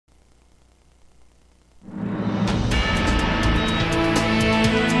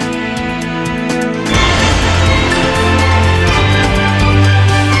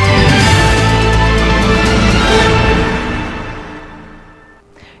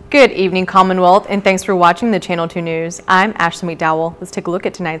Good evening, Commonwealth, and thanks for watching the Channel 2 News. I'm Ashley McDowell. Let's take a look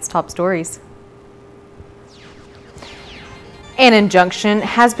at tonight's top stories. An injunction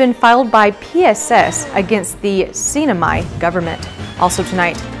has been filed by PSS against the CNMI government. Also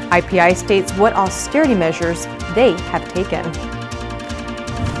tonight, IPI states what austerity measures they have taken.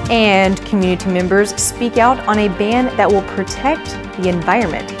 And community members speak out on a ban that will protect the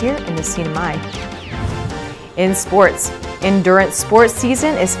environment here in the CNMI. In sports, endurance sports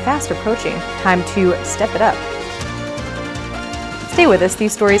season is fast approaching. Time to step it up. Stay with us.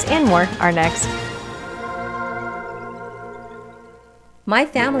 These stories and more are next. My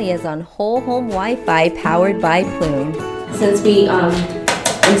family is on whole home Wi-Fi powered by Plume. Since we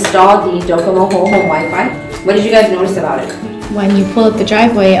installed the Docomo whole home Wi-Fi, what did you guys notice about it? When you pull up the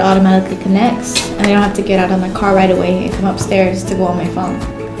driveway, it automatically connects, and I don't have to get out of my car right away and come upstairs to go on my phone.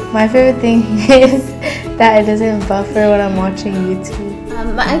 My favorite thing is that it doesn't buffer when I'm watching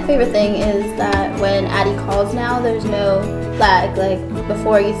YouTube. My favorite thing is that when Addie calls now, there's no lag. Like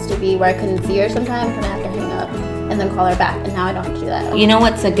before it used to be where I couldn't see her sometimes and I have to hang up and then call her back, and now I don't have to do that. You know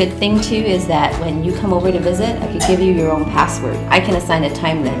what's a good thing too is that when you come over to visit, I could give you your own password. I can assign a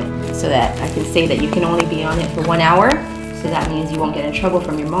time limit so that I can say that you can only be on it for 1 hour. So that means you won't get in trouble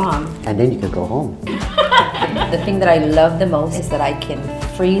from your mom. And then you can go home. The thing that I love the most is that I can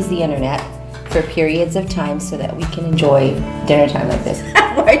freeze the internet for periods of time so that we can enjoy dinner time like this.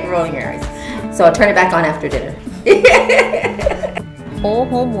 Why are you rolling your eyes? So I'll turn it back on after dinner. Whole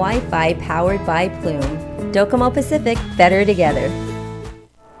home Wi-Fi powered by Plume. Docomo Pacific, better together.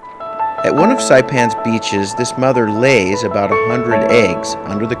 At one of Saipan's beaches, this mother lays about 100 eggs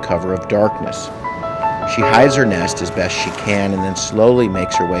under the cover of darkness. She hides her nest as best she can and then slowly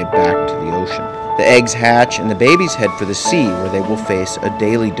makes her way back to the ocean. The eggs hatch and the babies head for the sea, where they will face a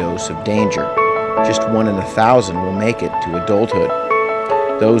daily dose of danger. Just 1 in 1,000 will make it to adulthood.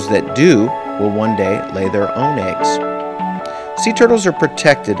 Those that do will one day lay their own eggs. Sea turtles are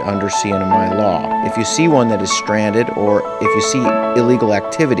protected under CNMI law. If you see one that is stranded or if you see illegal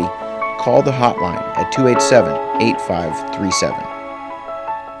activity, call the hotline at 287-8537.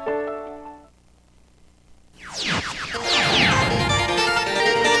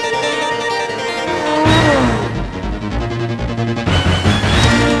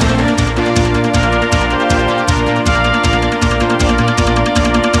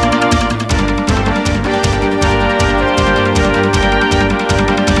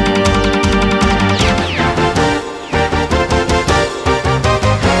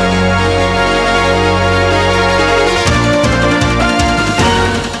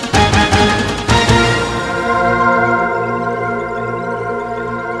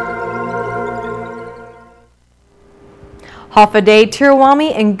 Hafa Day,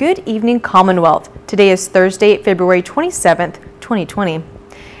 Tirawami, and good evening, Commonwealth. Today is Thursday, February 27th, 2020.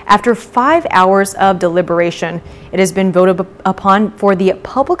 After 5 hours of deliberation, it has been voted upon for the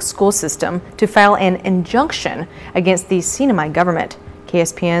public school system to file an injunction against the CNMI government.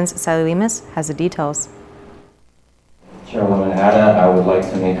 KSPN's Sally Lemus has the details. Chairwoman Ada, I would like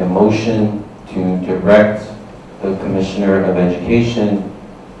to make a motion to direct the Commissioner of Education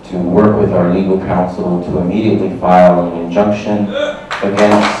to work with our legal counsel to immediately file an injunction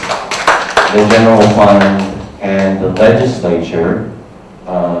against the general fund and the legislature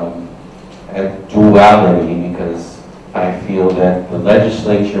at duality, because I feel that the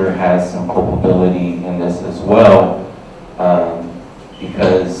legislature has some culpability in this as well,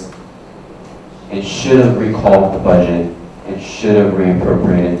 because it should have recalled the budget, it should have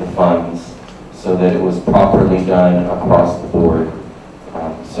reappropriated the funds so that it was properly done across the board.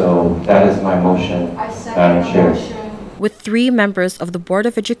 So that is my motion, Madam Chair. With 3 members of the Board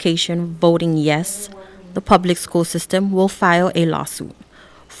of Education voting yes, the public school system will file a lawsuit,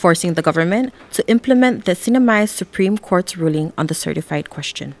 forcing the government to implement the CNMI Supreme Court's ruling on the certified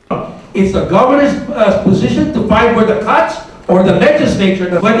question. It's the governor's position to find where the cuts, or the legislature,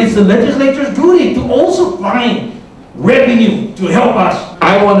 but it's the legislature's duty to also find revenue to help us.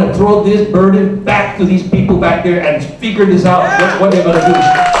 I want to throw this burden back to these people back there and figure this out, what they're going to do.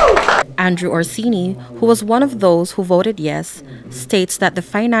 Andrew Orsini, who was one of those who voted yes, states that the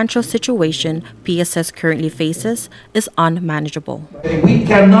financial situation PSS currently faces is unmanageable. If we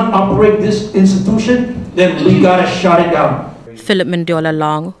cannot operate this institution, then we got to shut it down. Philip Mendiola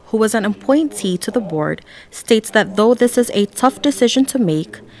Long, who was an appointee to the board, states that though this is a tough decision to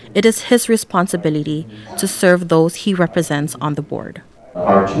make, it is his responsibility to serve those he represents on the board.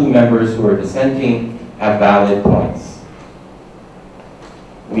 Our 2 members who are dissenting have valid points.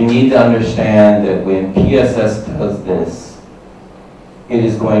 We need to understand that when PSS does this, it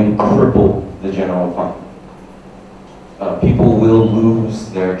is going to cripple the general fund. people will lose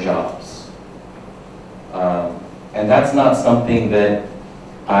their jobs. And that's not something that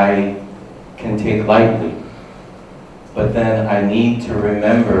I can take lightly. But then I need to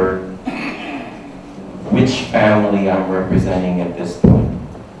remember which family I'm representing at this point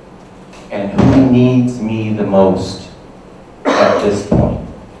and who needs me the most at this point.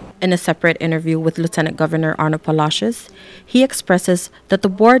 In a separate interview with Lieutenant Governor Arnold Palacios, he expresses that the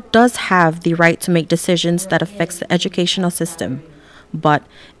board does have the right to make decisions that affects the educational system. But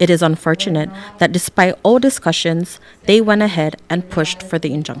it is unfortunate that despite all discussions, they went ahead and pushed for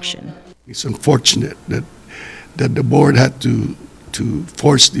the injunction. It's unfortunate that the board had to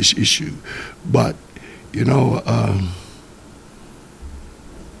force this issue, but you know,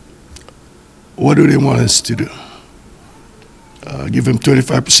 what do they want us to do? Give them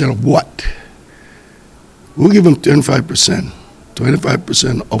 25% of what? We'll give them 25%.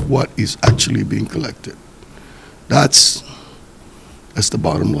 25% of what is actually being collected. That's the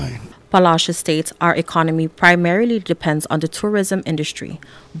bottom line. Palacios states our economy primarily depends on the tourism industry,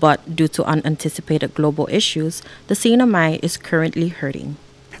 but due to unanticipated global issues, the CNMI is currently hurting.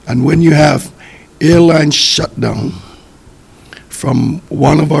 And when you have airlines shut down from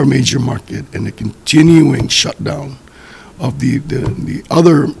one of our major markets and a continuing shutdown of the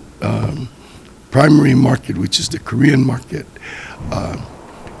other primary market, which is the Korean market,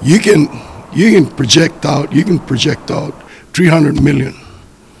 you can project out 300 million.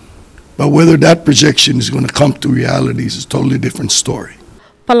 But whether that projection is going to come to reality is a totally different story.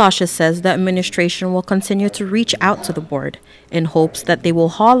 Palacios says the administration will continue to reach out to the board in hopes that they will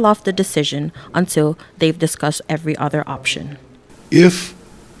haul off the decision until they've discussed every other option. If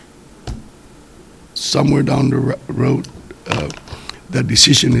somewhere down the road that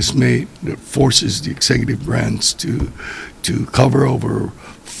decision is made that forces the executive branch to cover over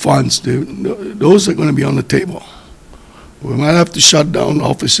funds, those are going to be on the table. We might have to shut down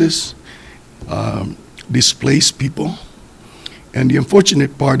offices, displace people. And the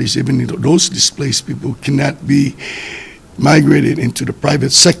unfortunate part is even those displaced people cannot be migrated into the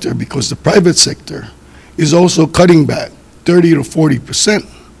private sector because the private sector is also cutting back 30 to 40%.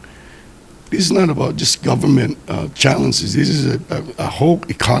 This is not about just government challenges. This is a whole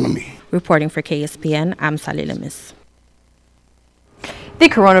economy. Reporting for KSPN, I'm Sally Lemis. The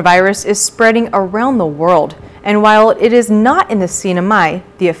coronavirus is spreading around the world, and while it is not in the CNMI,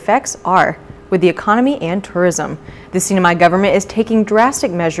 the effects are with the economy and tourism. The CNMI government is taking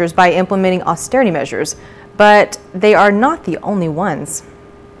drastic measures by implementing austerity measures, but they are not the only ones.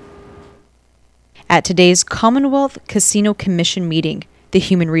 At today's Commonwealth Casino Commission meeting, the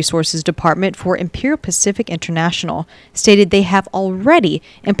Human Resources Department for Imperial Pacific International stated they have already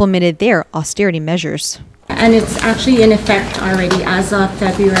implemented their austerity measures. And it's actually in effect already as of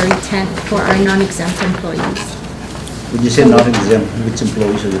February 10th for our non-exempt employees. When you say non-exempt, which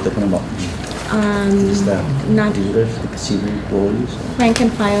employees are you talking about? Is that dealers, the casino employees? Rank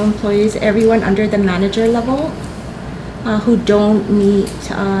and file employees, everyone under the manager level who don't meet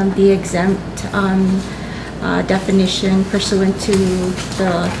the exempt definition pursuant to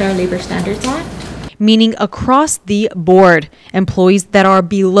the Fair Labor Standards Act. Meaning across the board, employees that are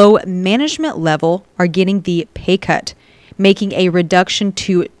below management level are getting the pay cut, making a reduction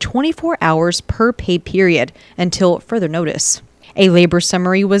to 24 hours per pay period until further notice. A labor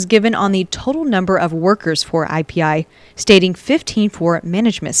summary was given on the total number of workers for IPI, stating 15 for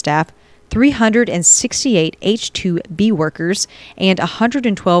management staff, 368 H-2B workers, and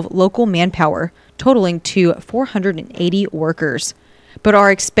 112 local manpower, totaling to 480 workers, but are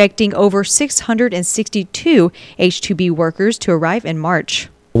expecting over 662 H-2B workers to arrive in March.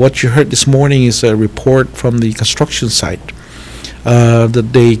 What you heard this morning is a report from the construction site that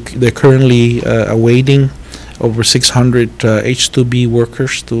they're currently awaiting over 600 H-2B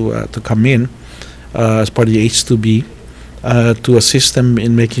workers to come in as part of the H-2B to assist them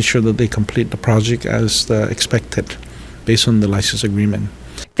in making sure that they complete the project as expected based on the license agreement.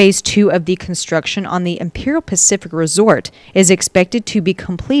 Phase 2 of the construction on the Imperial Pacific Resort is expected to be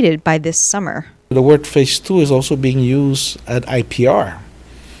completed by this summer. The word phase 2 is also being used at IPR,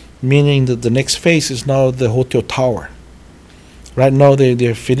 meaning that the next phase is now the hotel tower. Right now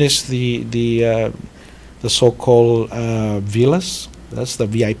they're finished the so-called villas, that's the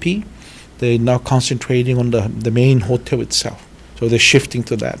VIP. They're now concentrating on the main hotel itself. So they're shifting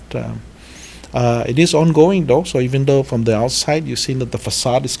to that. It is ongoing though, so even though from the outside you've seen that the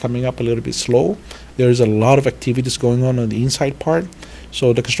facade is coming up a little bit slow, there is a lot of activities going on the inside part,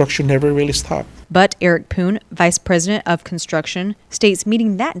 so the construction never really stopped. But Eric Poon, Vice President of Construction, states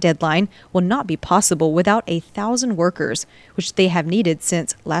meeting that deadline will not be possible without 1,000 workers, which they have needed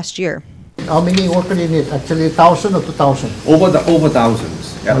since last year. How many workers in it? Actually, 1,000 or 2,000? Over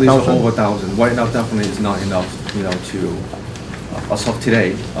thousands. At least 1,000? over 1,000. Right now, definitely is not enough. To as of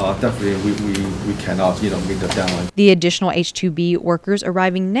today, definitely we cannot meet the deadline. The additional H-2B workers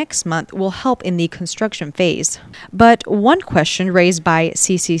arriving next month will help in the construction phase. But one question raised by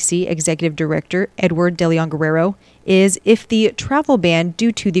CCC Executive Director Edward De Leon Guerrero is if the travel ban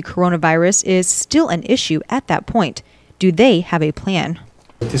due to the coronavirus is still an issue at that point, do they have a plan?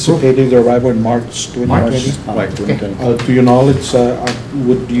 Anticipating the arrival in March 2020. Right. To your knowledge,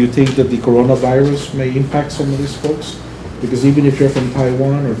 do you think that the coronavirus may impact some of these folks? Because even if you're from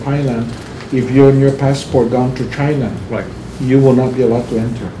Taiwan or Thailand, if you're in your passport gone to China, right, you will not be allowed to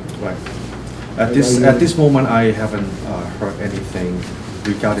enter. Right. At this moment, I haven't heard anything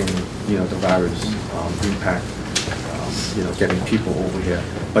regarding the virus impact. Getting people over here,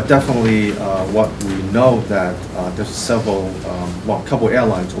 but definitely what we know that there's several, a couple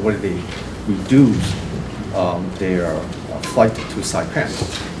airlines already reduced their flight to Saipan.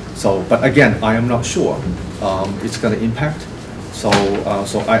 So, but again, I am not sure it's going to impact. So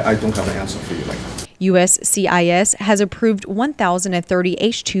I don't have an answer for you right now. USCIS has approved 1,030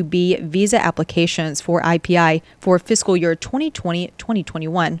 H-2B visa applications for IPI for fiscal year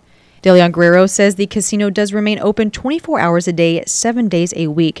 2020-2021. De Leon Guerrero says the casino does remain open 24 hours a day, 7 days a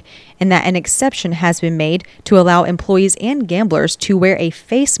week, and that an exception has been made to allow employees and gamblers to wear a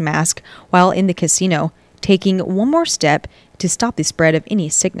face mask while in the casino, taking one more step to stop the spread of any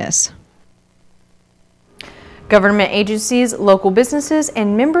sickness. Government agencies, local businesses,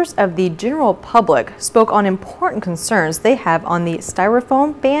 and members of the general public spoke on important concerns they have on the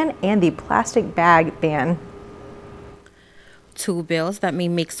styrofoam ban and the plastic bag ban. Two bills that may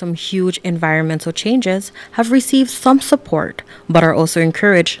make some huge environmental changes have received some support, but are also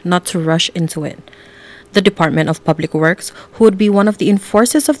encouraged not to rush into it. The Department of Public Works, who would be one of the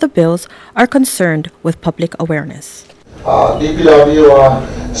enforcers of the bills, are concerned with public awareness. DPW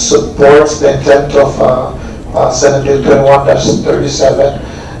supports the intent of Senate Bill 21-37,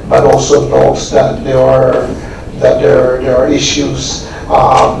 but also notes that there are issues,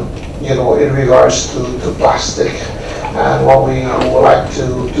 in regards to plastic. And what we would like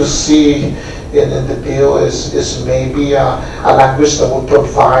to see in the bill is maybe a language that will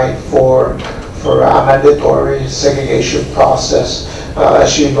provide for a mandatory segregation process.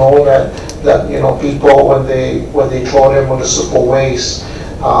 As you know that people when they throw their municipal waste,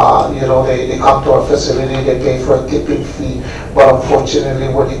 they come to our facility, they pay for a tipping fee, but unfortunately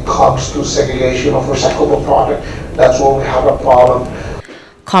when it comes to segregation of recyclable product, that's where we have a problem.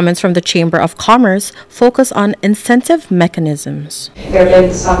 Comments from the Chamber of Commerce focus on incentive mechanisms. There have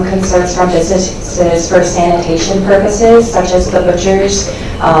been some concerns from businesses for sanitation purposes, such as the butchers,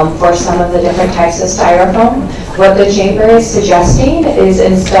 for some of the different types of styrofoam. What the Chamber is suggesting is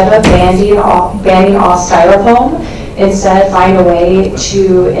instead of banning all styrofoam, instead find a way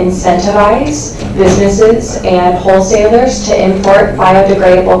to incentivize businesses and wholesalers to import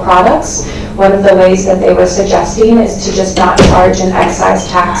biodegradable products. One of the ways that they were suggesting is to just not charge an excise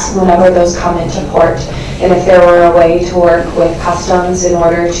tax whenever those come into port. And if there were a way to work with customs in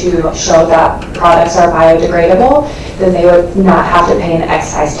order to show that products are biodegradable, then they would not have to pay an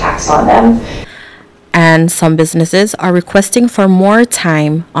excise tax on them. And some businesses are requesting for more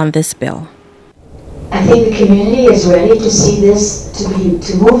time on this bill. I think the community is ready to see this, to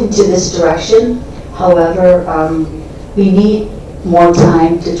move into this direction. However, we need more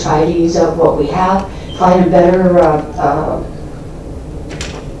time to try to use up what we have, find a better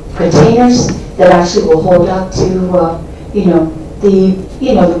containers that actually will hold up to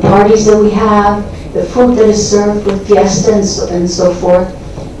the parties that we have, the food that is served with fiesta and so forth.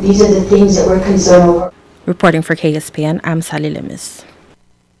 These are the things that we're concerned over. Reporting for KSPN, I'm Sally Lemis.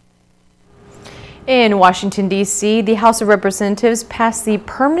 In Washington, D.C., the House of Representatives passed the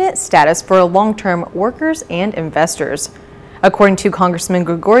permanent status for long-term workers and investors. According to Congressman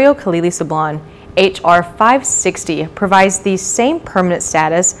Gregorio Khalili-Sablan, H.R. 560 provides the same permanent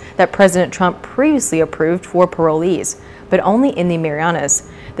status that President Trump previously approved for parolees, but only in the Marianas.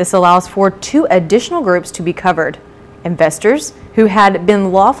 This allows for 2 additional groups to be covered: investors who had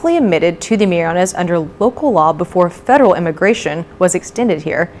been lawfully admitted to the Marianas under local law before federal immigration was extended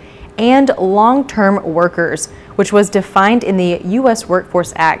here, and long-term workers, which was defined in the U.S.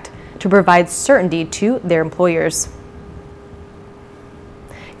 Workforce Act to provide certainty to their employers.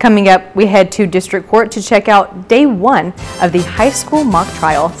 Coming up, we head to District Court to check out day 1 of the high school mock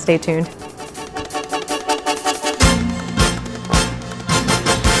trial. Stay tuned.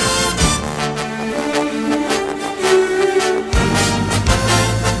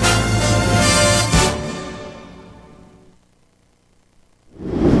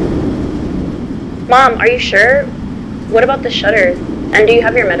 Mom, are you sure? What about the shutters? And do you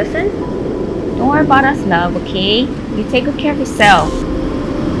have your medicine? Don't worry about us, love, okay? You take good care of yourself.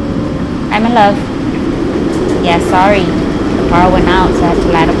 Hi, my love. Yeah, sorry. The power went out, so I had to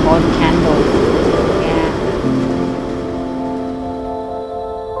light up all the candles. Yeah.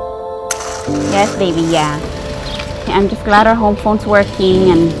 Yes, baby, yeah. I'm just glad our home phone's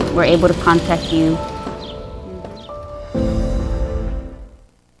working and we're able to contact you.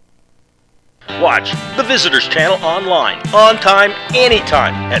 Watch the Visitors Channel online, on time,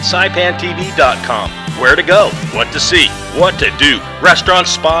 anytime at saipantv.com. Where to go, what to see, what to do, restaurants,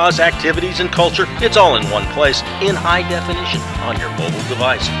 spas, activities, and culture. It's all in one place, in high definition, on your mobile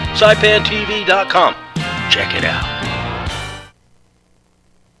device. saipantv.com. Check it out.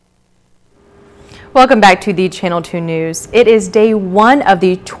 Welcome back to the Channel 2 News. It is day one of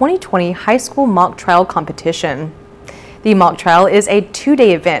the 2020 high school mock trial competition. The mock trial is a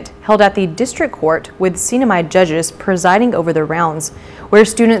two-day event held at the district court with CNMI judges presiding over the rounds, where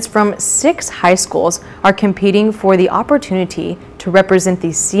students from 6 high schools are competing for the opportunity to represent the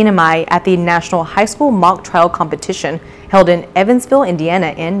CNMI at the National High School Mock Trial Competition held in Evansville,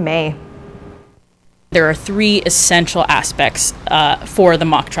 Indiana in May. There are 3 essential aspects for the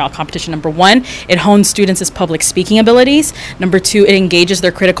mock trial competition. Number 1, it hones students' public speaking abilities. Number 2, it engages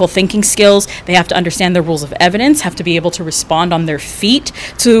their critical thinking skills. They have to understand the rules of evidence, have to be able to respond on their feet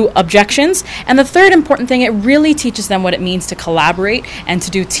to objections. And the third important thing, it really teaches them what it means to collaborate and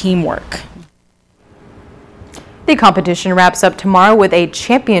to do teamwork. The competition wraps up tomorrow with a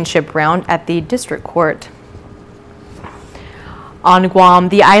championship round at the district court. On Guam,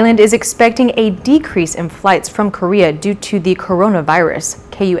 the island is expecting a decrease in flights from Korea due to the coronavirus.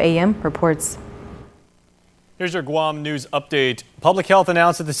 KUAM reports. Here's your Guam news update. Public Health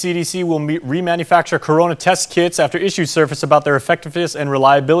announced that the CDC will remanufacture corona test kits after issues surface about their effectiveness and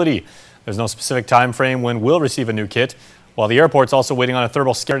reliability. There's no specific time frame when we'll receive a new kit, while the airport's also waiting on a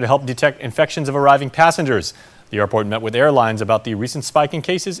thermal scanner to help detect infections of arriving passengers. The airport met with airlines about the recent spike in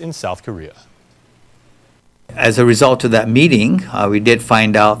cases in South Korea. As a result of that meeting, we did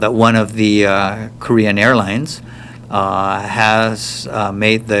find out that one of the Korean airlines has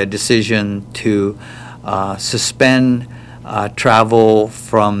made the decision to suspend travel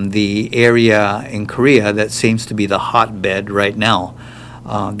from the area in Korea that seems to be the hotbed right now.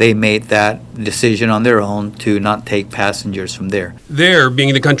 They made that decision on their own to not take passengers from there. There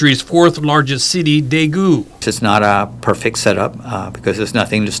being the country's 4th largest city, Daegu. It's not a perfect setup because there's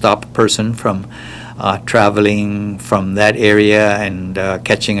nothing to stop a person from traveling from that area and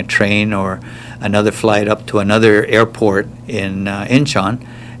catching a train or another flight up to another airport in INJUNCTION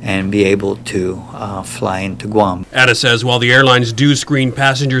and be able to fly into Guam. Ada says while the airlines do screen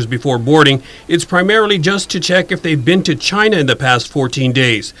passengers before boarding, it's primarily just to check if they've been to China in the past 14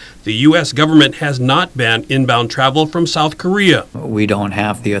 days. The U.S. government has not banned inbound travel from South Korea. We don't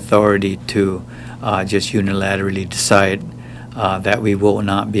have the authority to just unilaterally decide that we will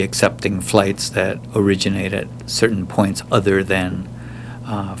not be accepting flights that originate at certain points other than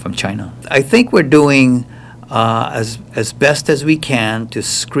from China. I think we're doing as best as we can to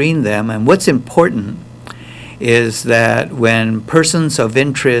screen them, and what's important is that when persons of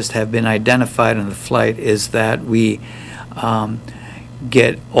interest have been identified on the flight is that we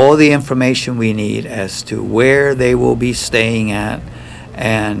get all the information we need as to where they will be staying at,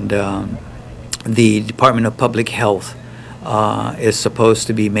 and the Department of Public Health is supposed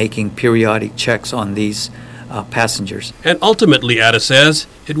to be making periodic checks on these passengers. And ultimately, Ada says,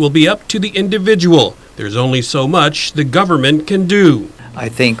 it will be up to the individual. There's only so much the government can do. I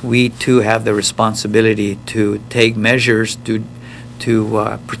think we too have the responsibility to take measures to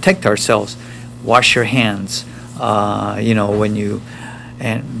protect ourselves. Wash your hands, when you,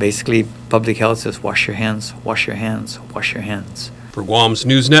 and basically Public Health says wash your hands, wash your hands, wash your hands. For Guam's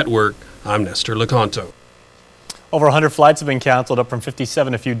News Network, I'm Nestor Lecanto. Over 100 flights have been canceled, up from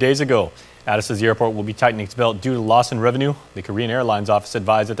 57 a few days ago. Ada says the airport will be tightening its belt due to loss in revenue. The Korean Airlines office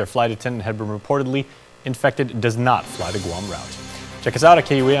advised that their flight attendant had been reportedly infected, does not fly the Guam route. Check us out at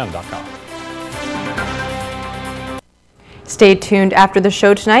KUAM.com. Stay tuned after the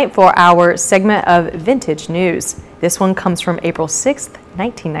show tonight for our segment of Vintage News. This one comes from April 6th,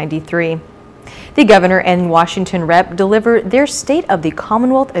 1993. The governor and Washington rep delivered their State of the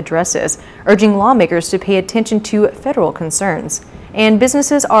Commonwealth addresses, urging lawmakers to pay attention to federal concerns. And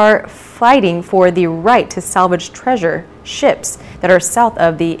businesses are fighting for the right to salvage treasure ships that are south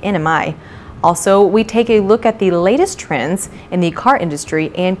of the CNMI. Also, we take a look at the latest trends in the car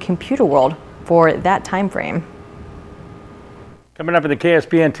industry and computer world for that time frame. Coming up in the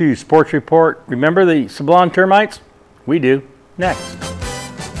KSPN2 Sports Report, remember the Sablon termites? We do. Next.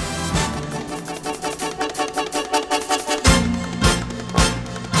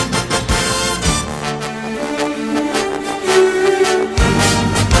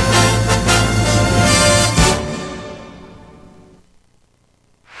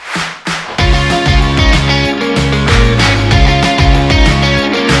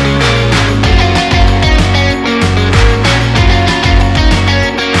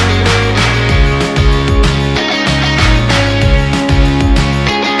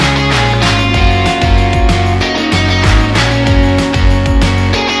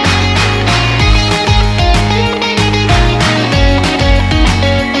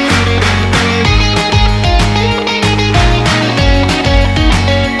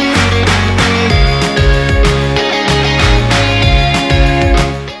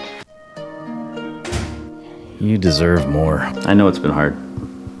 You deserve more. I know it's been hard.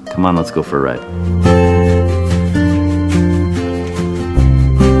 Come on, let's go for a ride.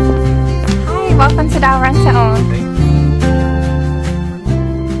 Hi, welcome to Dial Rent to Own.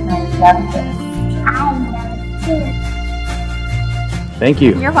 Thank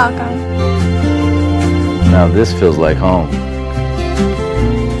you. You're welcome. Now this feels like home.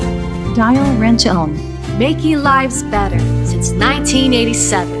 Dial Rent to Own. Making lives better since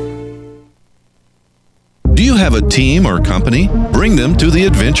 1987. Do you have a team or company? Bring them to the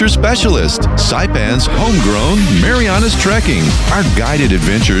Adventure Specialist, Saipan's homegrown Marianas Trekking. Our guided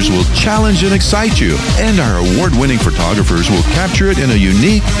adventures will challenge and excite you, and our award-winning photographers will capture it in a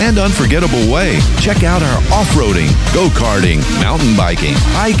unique and unforgettable way. Check out our off-roading, go-karting, mountain biking,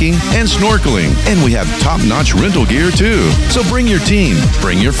 hiking, and snorkeling. And we have top-notch rental gear too. So bring your team,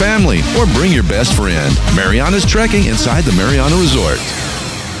 bring your family, or bring your best friend. Marianas Trekking inside the Mariana Resort.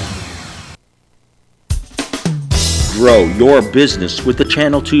 Grow your business with the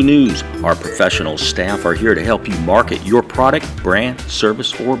Channel 2 News. Our professional staff are here to help you market your product, brand,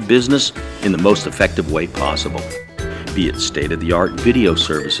 service, or business in the most effective way possible. Be it state-of-the-art video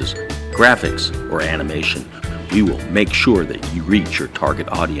services, graphics, or animation, we will make sure that you reach your target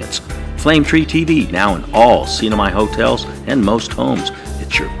audience. Flametree TV, now in all CNMI hotels and most homes.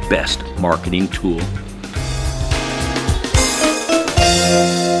 It's your best marketing tool.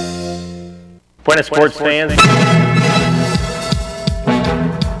 Buenas sports fans.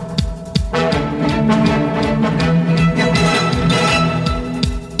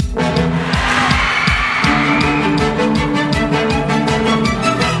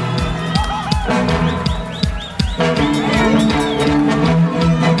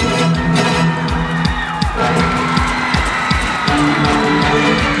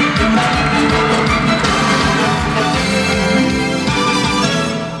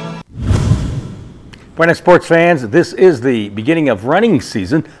 Buenas sports fans, this is the beginning of running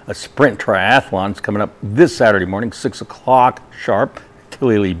season. A sprint triathlon is coming up this Saturday morning, 6 o'clock sharp,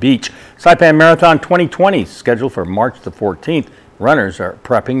 Killalea Beach. Saipan Marathon 2020 scheduled for March the 14th. Runners are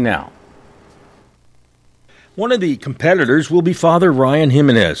prepping now. One of the competitors will be Father Ryan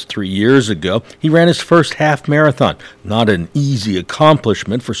Jimenez. 3 years ago, he ran his first half marathon. Not an easy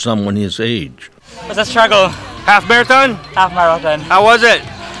accomplishment for someone his age. It was a struggle. Half marathon? Half marathon. How was it?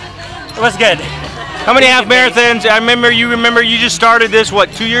 It was good. How many half marathons? I remember you just started this,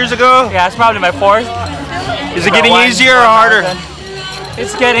 what, 2 years ago? Yeah, it's probably my fourth. Is it getting easier or harder?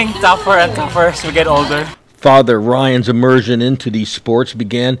 It's getting tougher and tougher as we get older. Father Ryan's immersion into these sports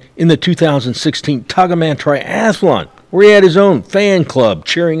began in the 2016 Tagaman Triathlon, where he had his own fan club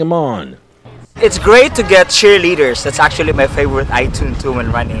cheering him on. It's great to get cheerleaders. That's actually my favorite item too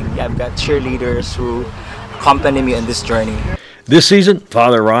when running. I've got cheerleaders who accompany me on this journey. This season,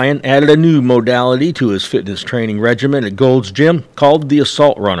 Father Ryan added a new modality to his fitness training regimen at Gold's Gym called the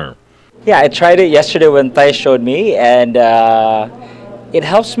Assault Runner. Yeah, I tried it yesterday when Ty showed me, and it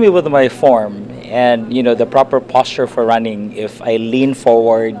helps me with my form and the proper posture for running. If I lean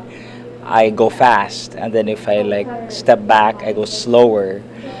forward, I go fast, and then if I step back, I go slower.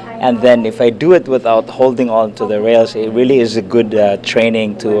 And then if I do it without holding on to the rails, it really is a good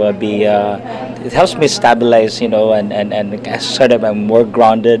training to it helps me stabilize, and sort of I'm more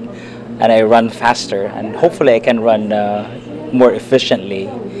grounded, and I run faster, and hopefully I can run more efficiently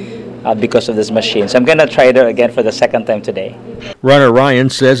because of this machine. So I'm going to try it again for the second time today. Runner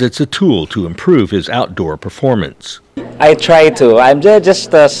Ryan says it's a tool to improve his outdoor performance. I try to. I'm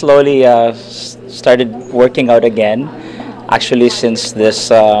just slowly started working out again. Actually, since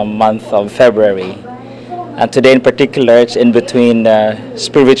this month of February. And today in particular, it's in between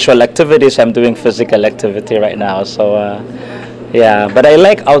spiritual activities. I'm doing physical activity right now. So, yeah, but I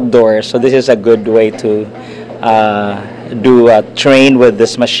like outdoors. So this is a good way to train with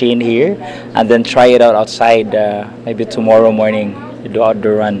this machine here and then try it out outside maybe tomorrow morning, do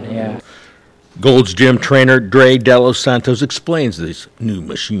outdoor run, yeah. Gold's Gym trainer Dre Delos Santos explains this new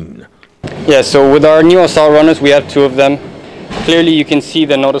machine. Yeah, so with our new assault runners, we have 2 of them. Clearly you can see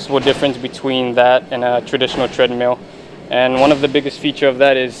the noticeable difference between that and a traditional treadmill. And one of the biggest feature of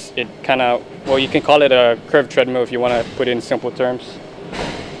that is it kind of, well, you can call it a curved treadmill if you want to put it in simple terms.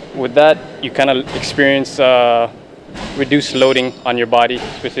 With that, you kind of experience reduced loading on your body,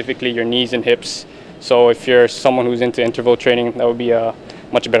 specifically your knees and hips. So if you're someone who's into interval training, that would be a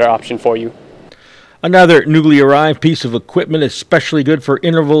much better option for you. Another newly arrived piece of equipment especially good for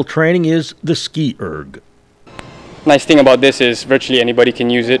interval training is the Ski Erg. Nice thing about this is virtually anybody can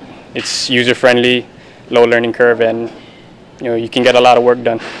use it. It's user-friendly, low learning curve, and you can get a lot of work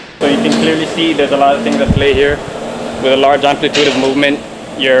done. So you can clearly see there's a lot of things at play here. With a large amplitude of movement,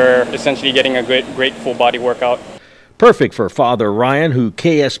 you're essentially getting a great full body workout. Perfect for Father Ryan, who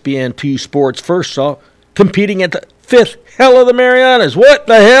KSPN2 Sports first saw competing at the 5th Hell of the Marianas. What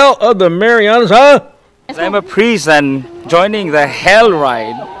the hell of the Marianas, huh? I'm a priest and joining the hell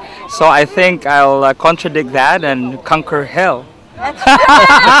ride, so I think I'll contradict that and conquer hell.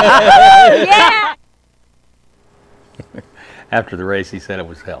 Yeah. After the race, he said it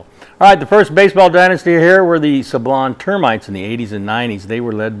was hell. All right, the first baseball dynasty here were the Sablon Termites in the 80s and 90s. They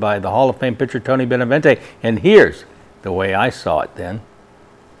were led by the Hall of Fame pitcher Tony Benavente, and here's the way I saw it then.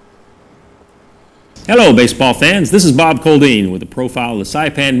 Hello, baseball fans. This is Bob Coldine with a profile of the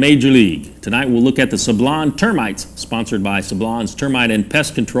Saipan Major League. Tonight we'll look at the Sablon Termites, sponsored by Sablon's Termite and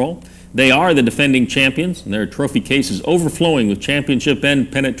Pest Control. They are the defending champions, and their trophy case is overflowing with championship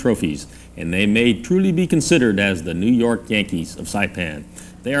and pennant trophies, and they may truly be considered as the New York Yankees of Saipan.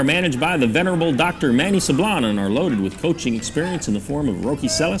 They are managed by the venerable Dr. Manny Sablon and are loaded with coaching experience in the form of Rocky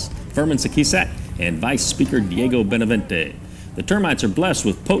Celis, Furman Sakisak, and Vice Speaker Diego Benavente. The Termites are blessed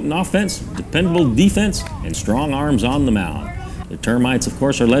with potent offense, dependable defense, and strong arms on the mound. The Termites, of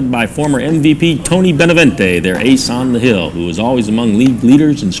course, are led by former MVP Tony Benavente, their ace on the hill, who is always among league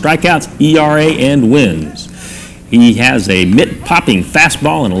leaders in strikeouts, ERA, and wins. He has a mitt-popping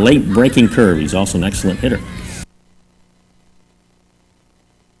fastball and a late-breaking curve. He's also an excellent hitter.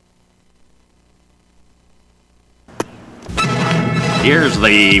 Here's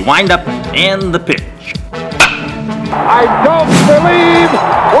the windup and the pitch. I don't believe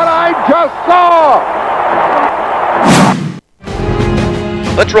what I just saw!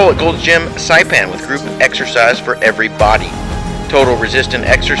 Let's roll at Gold's Gym Saipan with group exercise for every body. Total Resistant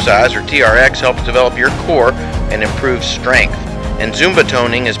Exercise, or TRX, helps develop your core and improve strength. And Zumba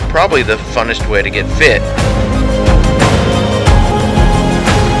toning is probably the funnest way to get fit.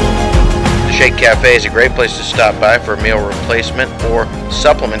 The Shake Cafe is a great place to stop by for a meal replacement or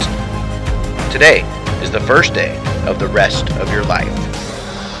supplements. Today is the first day of the rest of your life.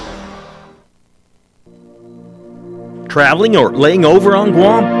 Traveling or laying over on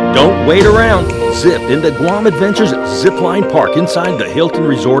Guam? Don't wait around. Zip into Guam Adventures Zipline Park inside the Hilton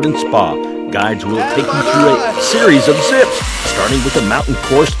Resort and Spa. Guides will take you through a series of zips, starting with a mountain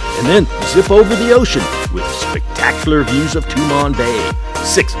course and then zip over the ocean with spectacular views of Tumon Bay.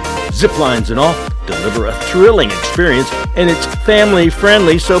 6 zip lines in all deliver a thrilling experience, and it's family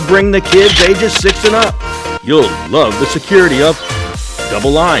friendly, so bring the kids ages 6 and up. You'll love the security of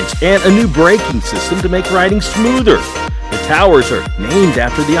double lines and a new braking system to make riding smoother. The towers are named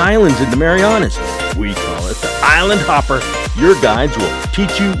after the islands in the Marianas. We call it the Island Hopper. Your guides will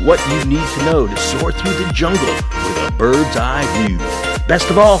teach you what you need to know to soar through the jungle with a bird's eye view. Best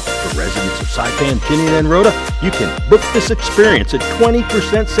of all, for residents of Saipan, Tinian, and Rota, you can book this experience at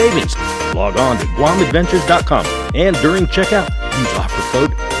 20% savings. Log on to GuamAdventures.com and during checkout, use offer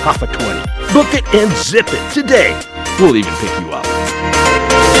code HOFFA20. Book it and zip it today. We'll even pick you up.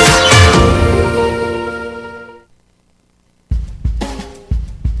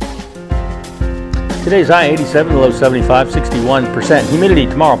 Today's high 87, low 75, 61%. Humidity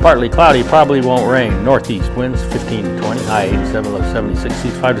tomorrow, partly cloudy, probably won't rain. Northeast winds 15 to 20, high 87, low 76,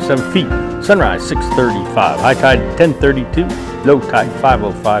 seas 5 to 7 feet. Sunrise 6:35, high tide 10:32, low tide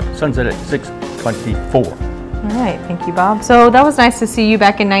 5:05, sunset at 6:24. All right, thank you, Bob. So that was nice to see you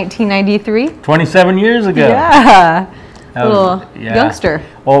back in 1993. 27 years ago. Yeah. Little youngster.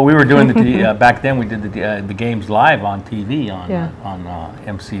 Well, we were doing the back then. We did the games live on TV on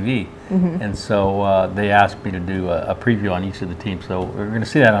MCV, and so they asked me to do a preview on each of the teams. So we're going to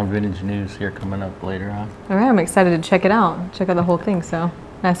see that on Vintage News here coming up later on. All right, I'm excited to check it out. Check out the whole thing. So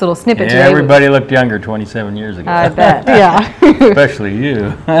nice little snippet today. Everybody looked younger 27 years ago. I bet. Yeah. Especially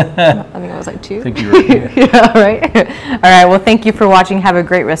you. I think I was like 2. I think you were. Yeah. Right. All right. Well, thank you for watching. Have a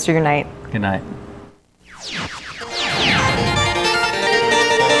great rest of your night. Good night.